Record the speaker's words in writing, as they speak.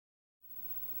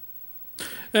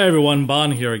Hey everyone,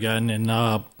 Bon here again, and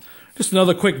just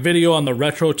another quick video on the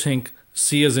RetroTink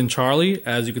C as in Charlie.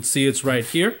 As you can see, it's right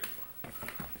here.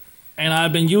 And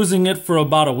I've been using it for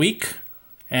about a week,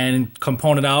 and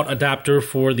component out adapter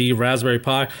for the Raspberry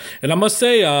Pi. And I must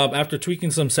say, after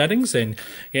tweaking some settings and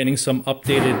getting some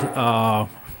updated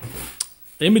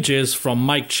images from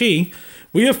Mike Chi,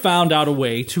 we have found out a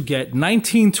way to get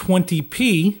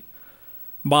 1920p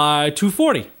by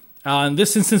 240. In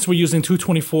this instance, we're using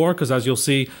 224 because, as you'll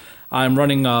see, I'm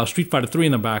running Street Fighter 3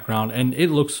 in the background, and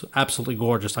it looks absolutely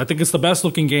gorgeous. I think it's the best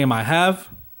looking game I have,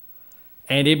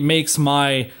 and it makes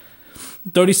my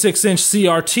 36-inch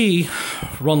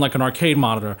CRT run like an arcade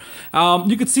monitor.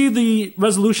 You can see the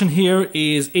resolution here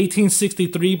is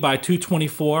 1863 by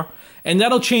 224, and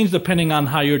that'll change depending on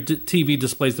how your TV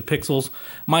displays the pixels.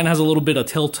 Mine has a little bit of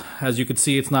tilt. As you can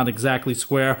see, it's not exactly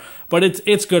square, but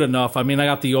it's good enough. I mean, I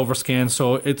got the overscan,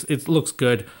 so it looks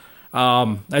good.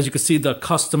 As you can see, the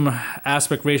custom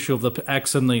aspect ratio of the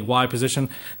X and the Y position,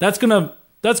 that's gonna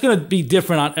be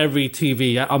different on every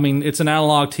TV. I mean, it's an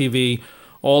analog TV.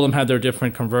 All of them have their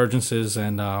different convergences,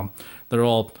 and they're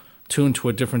all tuned to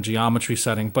a different geometry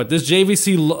setting. But this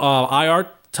JVC IR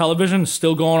television is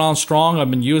still going on strong. I've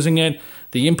been using it.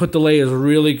 The input delay is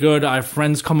really good. I have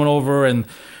friends coming over, and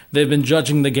they've been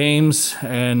judging the games,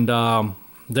 and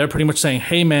they're pretty much saying,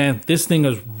 hey man, this thing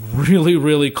is really,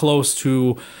 really close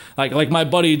to, like my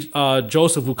buddy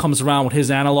Joseph, who comes around with his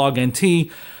analog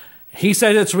NT, he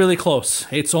said it's really close.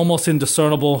 It's almost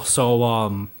indiscernible,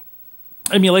 so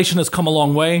emulation has come a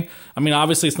long way. I mean,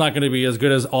 obviously it's not going to be as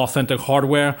good as authentic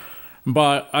hardware,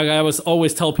 but I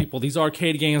always tell people, these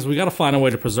arcade games, we got to find a way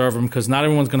to preserve them, because not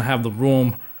everyone's going to have the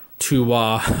room to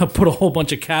put a whole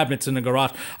bunch of cabinets in the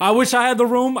garage. I wish I had the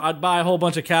room. I'd buy a whole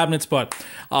bunch of cabinets, but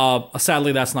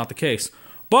sadly that's not the case.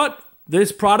 But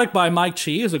this product by Mike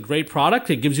Chi is a great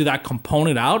product. It gives you that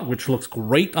component out, which looks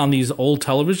great on these old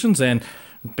televisions, and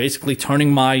basically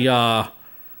turning my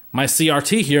my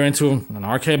CRT here into an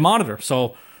arcade monitor.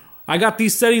 So I got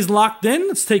these settings locked in.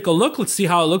 Let's take a look. Let's see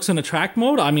how it looks in the track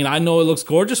mode. I mean, I know it looks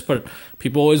gorgeous, but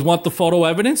people always want the photo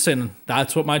evidence, and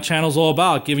that's what my channel's all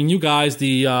about, giving you guys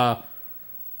the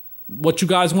what you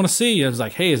guys want to see. It's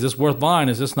like, hey, is this worth buying?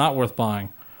 Is this not worth buying?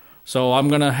 So I'm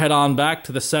going to head on back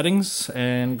to the settings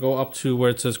and go up to where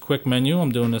it says quick menu.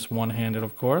 I'm doing this one-handed,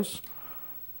 of course.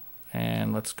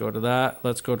 And let's go to that.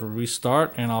 Let's go to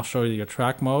restart, and I'll show you your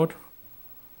track mode.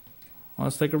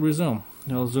 Let's take a resume.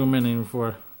 I'll zoom in even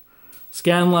before.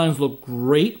 Scan lines look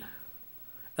great.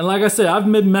 And like I said,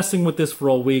 I've been messing with this for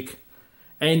a week.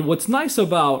 And what's nice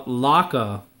about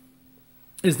Laka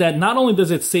is that not only does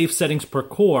it save settings per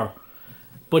core,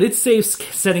 but it saves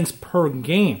settings per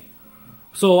game.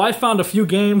 So I found a few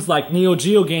games like Neo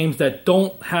Geo games that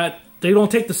don't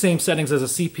take the same settings as a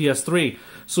CPS3.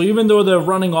 So even though they're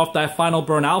running off that Final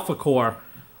Burn Alpha core,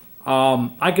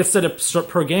 I could set it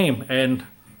per game, and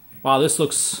wow, this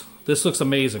looks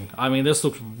amazing. I mean, this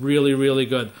looks really, really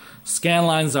good. Scan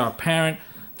lines are apparent.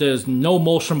 There's no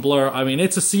motion blur. I mean,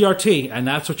 it's a CRT, and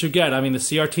that's what you get. I mean, the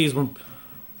CRTs were...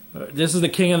 this is the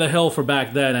king of the hill for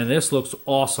back then, and this looks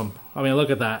awesome. I mean, look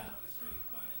at that.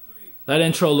 That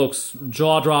intro looks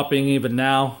jaw-dropping even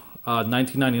now.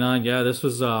 1999, yeah, this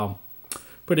was a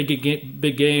pretty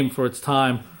big game for its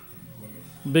time.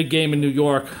 Big game in New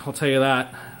York, I'll tell you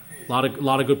that. A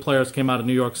lot of good players came out of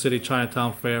New York City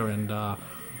Chinatown Fair, and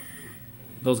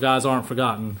those guys aren't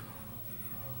forgotten.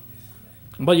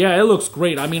 But yeah, it looks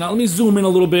great. I mean, let me zoom in a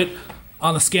little bit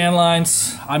on the scan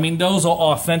lines. I mean, those are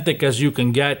authentic as you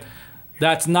can get.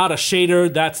 That's not a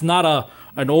shader. That's not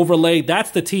an overlay.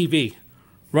 That's the TV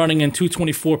running in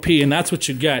 224p, and that's what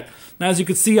you get. Now, as you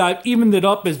can see, I evened it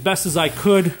up as best as I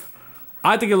could.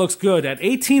 I think it looks good. At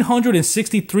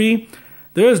 1863,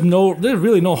 there's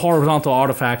really no horizontal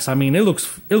artifacts. I mean, it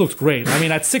looks great. I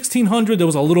mean, at 1600 there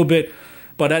was a little bit,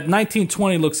 but at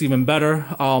 1920 it looks even better.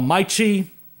 Mike Chi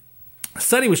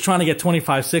said he was trying to get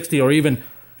 2560 or even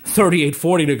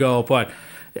 3840 to go, but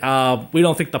we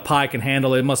don't think the Pi can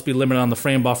handle it. It must be limited on the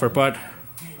frame buffer. But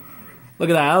look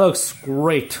at that. That looks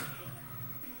great.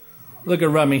 Look at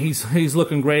Remy. He's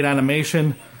looking great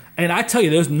animation. And I tell you,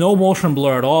 there's no motion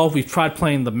blur at all. We've tried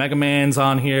playing the Mega Mans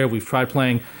on here. We've tried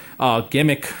playing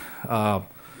Gimmick.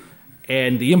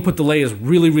 And the input delay is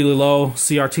really, really low.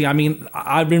 CRT. I mean,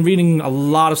 I've been reading a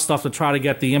lot of stuff to try to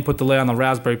get the input delay on the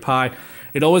Raspberry Pi.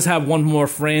 It always have one more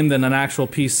frame than an actual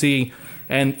PC.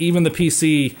 And even the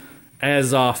PC,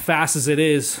 as fast as it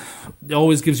is, it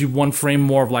always gives you one frame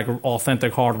more of like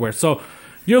authentic hardware. So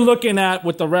you're looking at,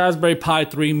 with the Raspberry Pi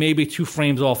 3, maybe 2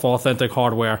 frames off authentic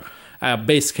hardware.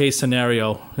 Base case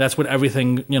scenario. That's with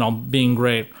everything, you know, being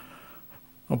great.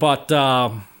 But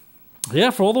yeah,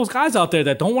 for all those guys out there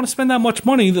that don't want to spend that much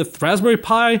money, the Raspberry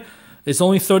Pi is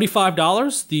only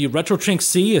 $35. The RetroTink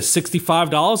C is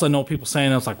 $65. I know people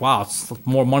saying it's like, wow, it's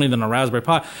more money than a Raspberry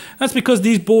Pi. That's because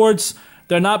these boards,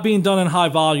 they're not being done in high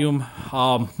volume.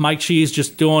 Mike Chi's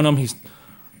just doing them. He's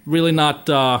really not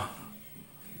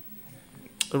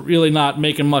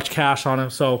making much cash on it.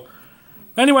 So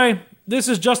anyway, this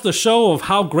is just a show of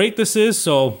how great this is.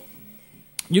 So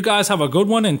you guys have a good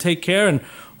one and take care. And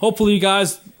hopefully you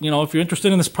guys, if you're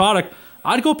interested in this product,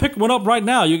 I'd go pick one up right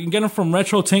now. You can get them from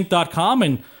RetroTink.com,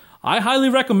 and I highly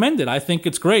recommend it. I think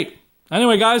it's great.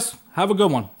 Anyway, guys, have a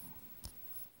good one.